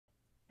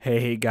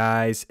Hey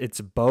guys,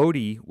 it's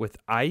Bodie with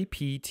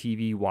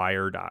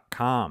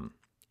IPTVWire.com.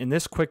 In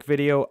this quick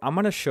video, I'm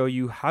going to show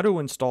you how to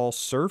install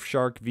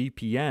Surfshark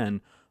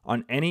VPN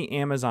on any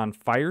Amazon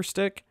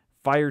Firestick,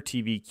 Fire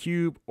TV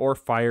Cube, or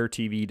Fire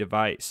TV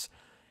device.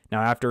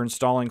 Now, after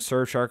installing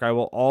Surfshark, I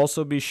will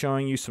also be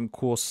showing you some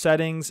cool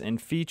settings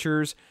and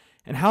features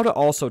and how to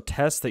also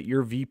test that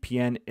your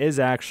VPN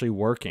is actually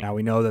working. Now,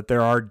 we know that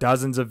there are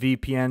dozens of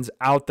VPNs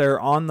out there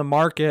on the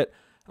market,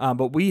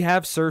 but we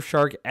have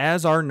Surfshark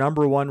as our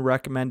 #1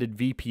 recommended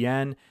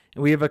VPN,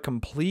 and we have a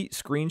complete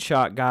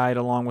screenshot guide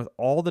along with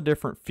all the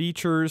different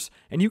features,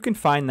 and you can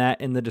find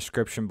that in the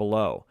description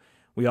below.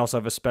 We also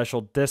have a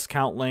special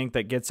discount link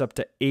that gets up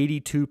to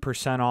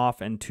 82%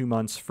 off and 2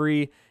 months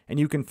free, and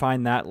you can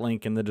find that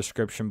link in the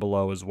description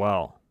below as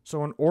well.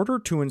 So in order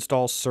to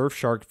install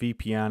Surfshark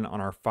VPN on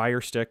our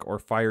Firestick or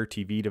Fire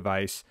TV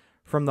device,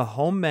 from the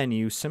home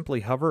menu, simply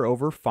hover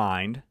over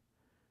Find,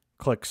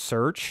 click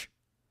Search,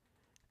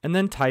 and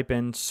then type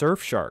in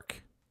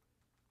Surfshark.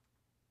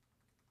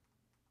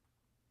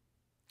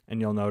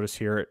 And you'll notice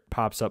here it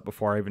pops up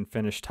before I even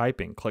finish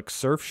typing. Click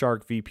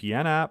Surfshark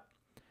VPN app,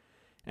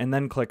 and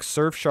then click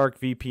Surfshark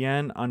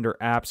VPN under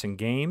Apps and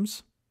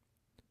Games,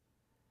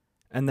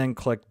 and then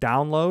click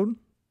Download,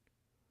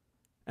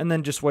 and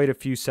then just wait a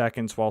few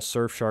seconds while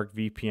Surfshark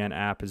VPN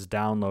app is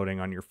downloading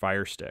on your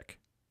Firestick.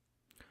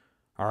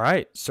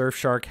 Alright,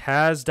 Surfshark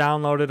has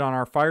downloaded on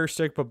our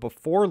Firestick, but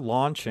before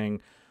launching,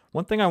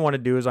 one thing I want to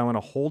do is I want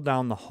to hold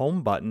down the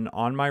home button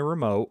on my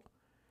remote,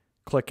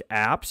 click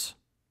Apps,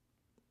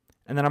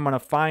 and then I'm going to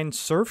find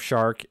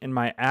Surfshark in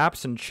my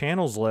Apps and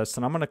Channels list,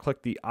 and I'm going to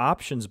click the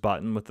Options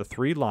button with the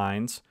 3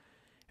 lines,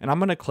 and I'm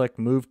going to click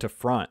Move to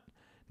Front.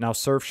 Now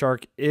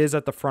Surfshark is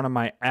at the front of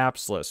my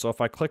apps list, so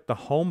if I click the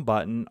Home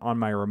button on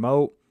my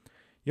remote,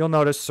 you'll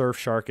notice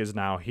Surfshark is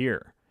now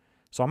here.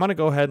 So I'm going to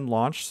go ahead and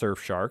launch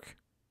Surfshark.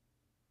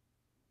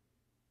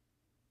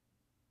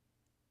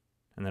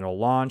 And then it'll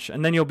launch,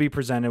 and then you'll be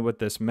presented with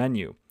this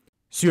menu.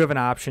 So you have an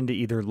option to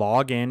either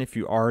log in if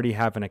you already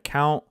have an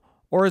account,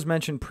 or as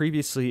mentioned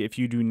previously, if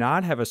you do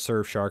not have a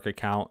Surfshark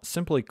account,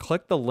 simply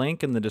click the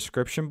link in the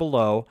description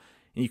below,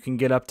 and you can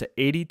get up to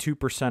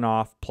 82%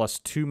 off plus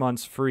 2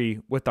 months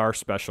free with our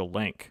special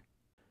link.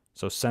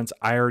 So since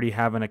I already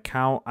have an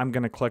account, I'm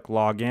going to click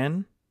Log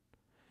In,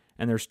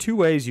 and there's 2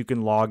 ways you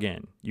can log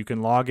in. You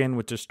can log in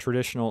with just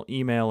traditional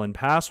email and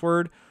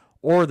password,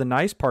 or the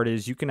nice part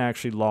is you can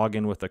actually log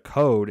in with a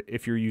code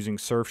if you're using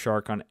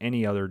Surfshark on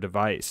any other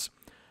device.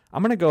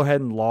 I'm going to go ahead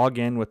and log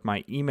in with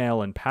my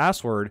email and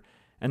password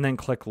and then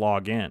click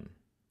Log In.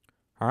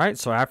 Alright,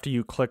 so after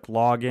you click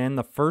Log In,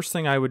 the first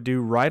thing I would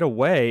do right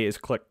away is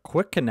click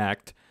Quick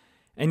Connect,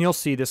 and you'll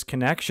see this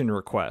connection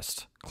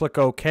request. Click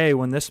OK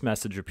when this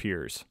message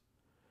appears.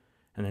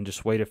 And then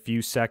just wait a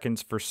few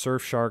seconds for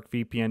Surfshark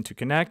VPN to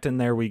connect, and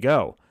there we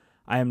go.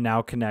 I am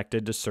now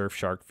connected to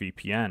Surfshark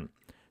VPN.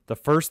 The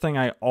first thing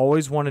I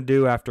always want to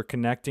do after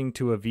connecting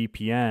to a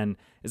VPN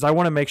is I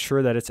want to make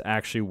sure that it's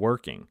actually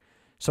working.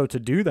 So to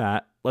do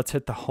that, let's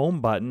hit the Home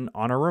button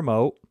on a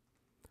remote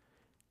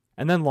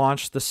and then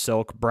launch the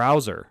Silk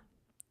browser.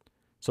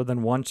 So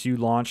then once you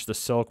launch the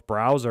Silk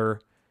browser,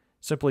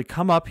 simply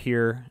come up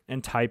here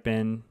and type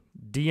in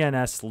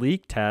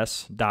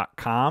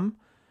dnsleaktest.com.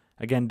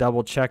 Again,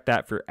 double check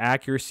that for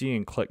accuracy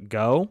and click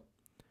Go.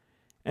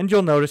 And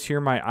you'll notice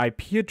here my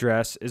IP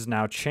address is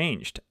now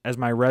changed, as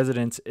my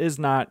residence is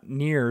not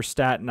near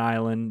Staten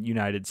Island,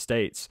 United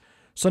States.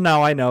 So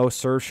now I know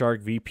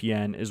Surfshark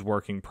VPN is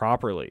working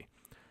properly.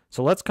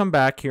 So let's come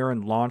back here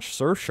and launch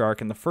Surfshark,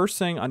 and the first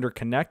thing under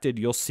Connected,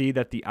 you'll see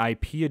that the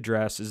IP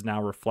address is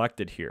now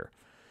reflected here.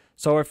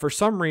 So if for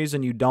some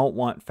reason you don't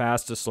want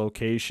fastest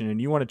location and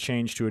you want to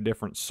change to a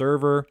different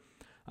server,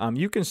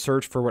 you can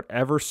search for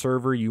whatever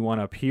server you want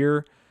up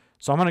here.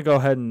 So I'm going to go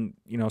ahead and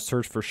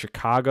search for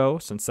Chicago,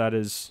 since that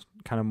is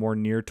kind of more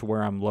near to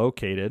where I'm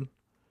located.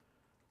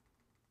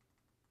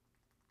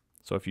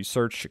 So if you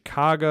search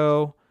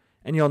Chicago,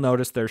 and you'll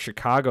notice their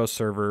Chicago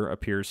server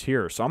appears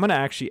here. So I'm going to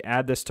actually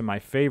add this to my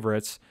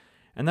favorites,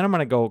 and then I'm going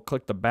to go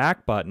click the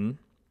back button,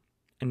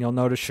 and you'll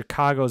notice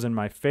Chicago's in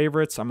my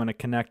favorites. I'm going to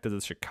connect to the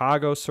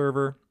Chicago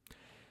server.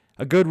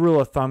 A good rule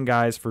of thumb,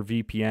 guys, for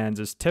VPNs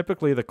is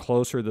typically the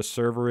closer the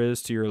server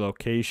is to your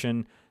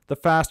location, the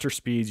faster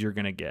speeds you're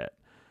going to get.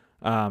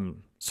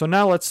 So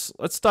now let's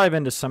dive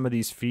into some of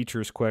these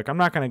features quick. I'm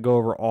not going to go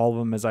over all of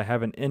them, as I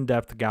have an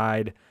in-depth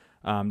guide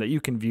that you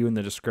can view in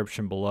the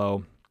description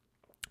below.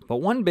 But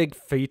one big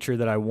feature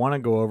that I want to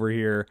go over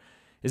here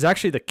is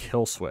actually the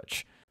kill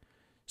switch.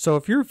 So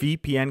if your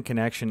VPN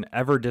connection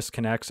ever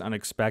disconnects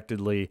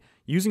unexpectedly,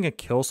 using a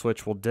kill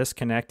switch will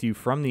disconnect you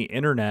from the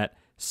internet,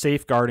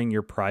 safeguarding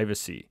your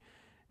privacy.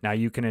 Now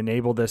you can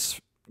enable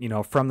this,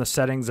 from the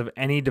settings of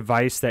any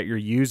device that you're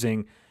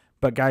using.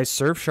 But guys,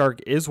 Surfshark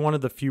is one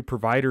of the few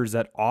providers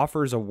that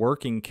offers a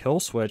working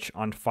kill switch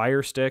on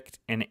Firestick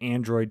and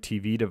Android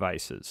TV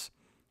devices.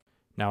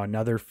 Now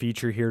another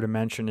feature here to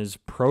mention is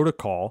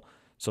protocol.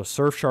 So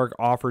Surfshark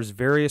offers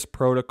various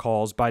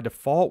protocols. By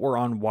default, we're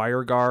on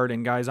WireGuard.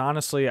 And guys,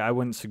 honestly, I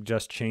wouldn't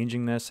suggest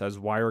changing this, as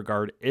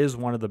WireGuard is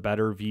one of the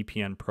better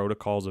VPN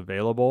protocols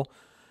available.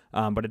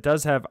 But it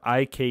does have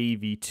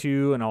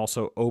IKEv2 and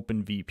also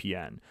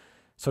OpenVPN.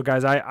 So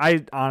guys,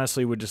 I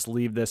honestly would just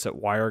leave this at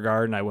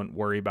WireGuard, and I wouldn't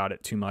worry about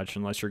it too much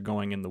unless you're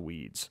going in the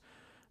weeds.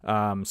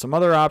 Some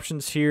other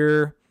options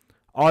here.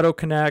 Auto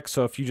connect.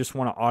 So if you just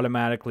want to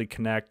automatically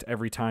connect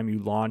every time you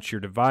launch your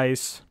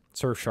device,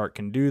 Surfshark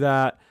can do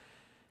that.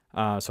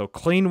 So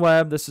clean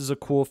web, this is a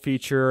cool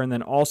feature. And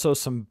then also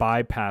some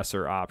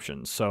bypasser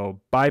options.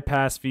 So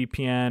bypass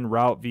VPN,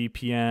 route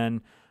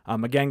VPN.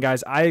 Again,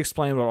 guys, I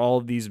explained what all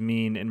of these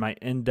mean in my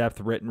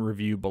in-depth written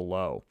review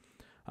below.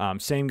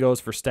 Same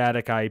goes for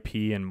static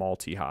IP and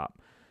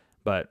multi-hop.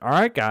 But all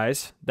right,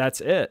 guys,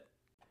 that's it.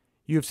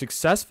 You have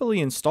successfully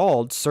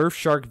installed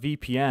Surfshark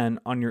VPN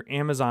on your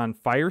Amazon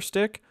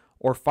Firestick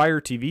or Fire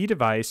TV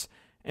device,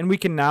 and we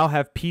can now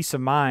have peace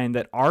of mind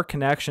that our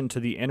connection to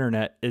the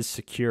internet is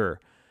secure.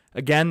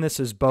 Again, this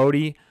is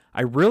Bodie.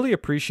 I really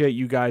appreciate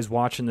you guys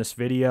watching this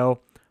video.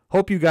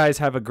 Hope you guys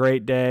have a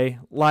great day.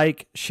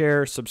 Like,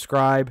 share,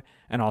 subscribe,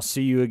 and I'll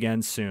see you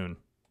again soon.